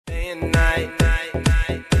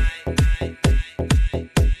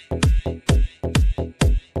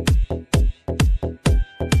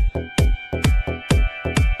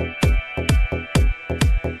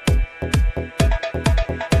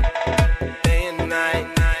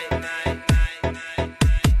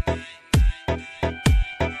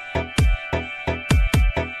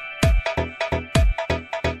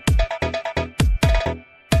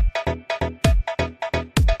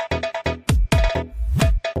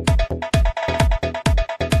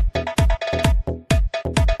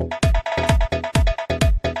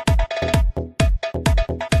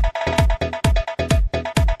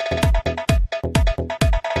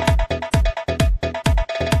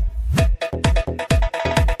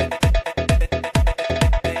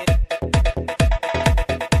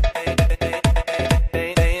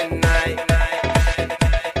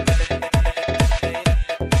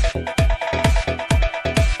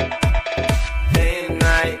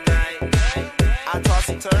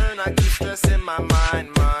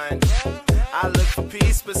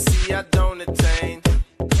I don't attain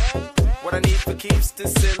what I need for keeps the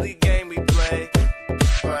silly game we play.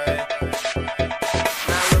 Right.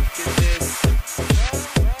 Now look at this.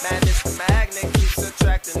 Madness, the magnet keeps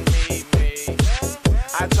attracting me.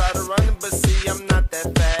 I try to run but see I'm not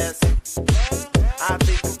that fast. I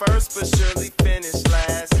think I'm first but surely finish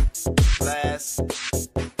last.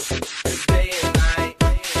 Day and night,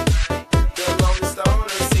 the longest owner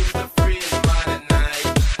seems to free his mind at night.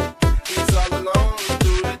 He's all alone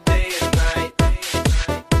through the day and night.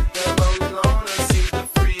 The lonely loner seems to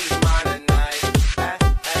free his mind at night. At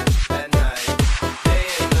night, day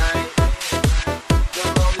and night, the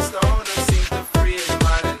longest owner seems to free his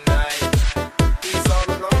mind at night. He's all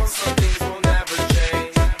alone, some things will never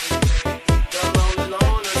change. The lonely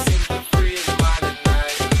loner seems to free his mind at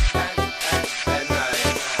night. At night.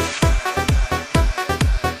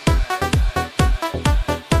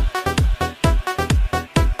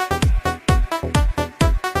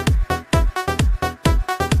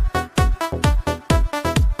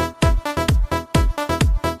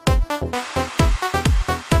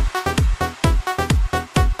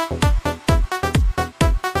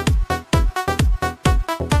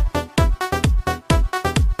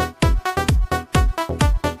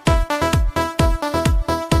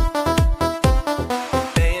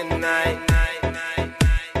 Day and night.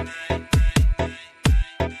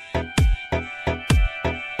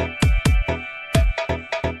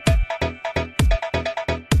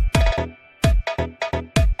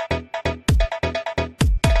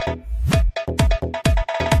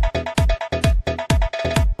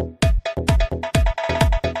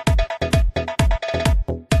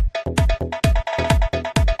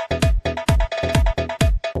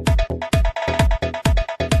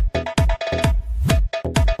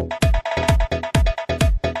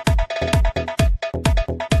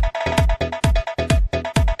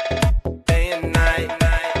 Day and night.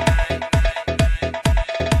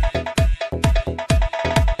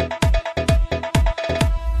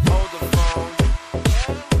 Hold the phone.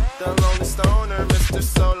 The lonely stoner, Mr.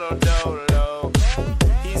 Solo Dolo.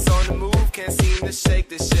 He's on the move, can't seem to shake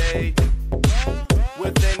the shade.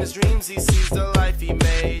 Within his dreams, he sees the life he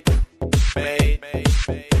made.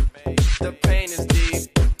 The pain is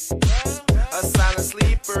deep. A silent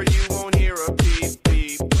sleeper, you won't hear a peep.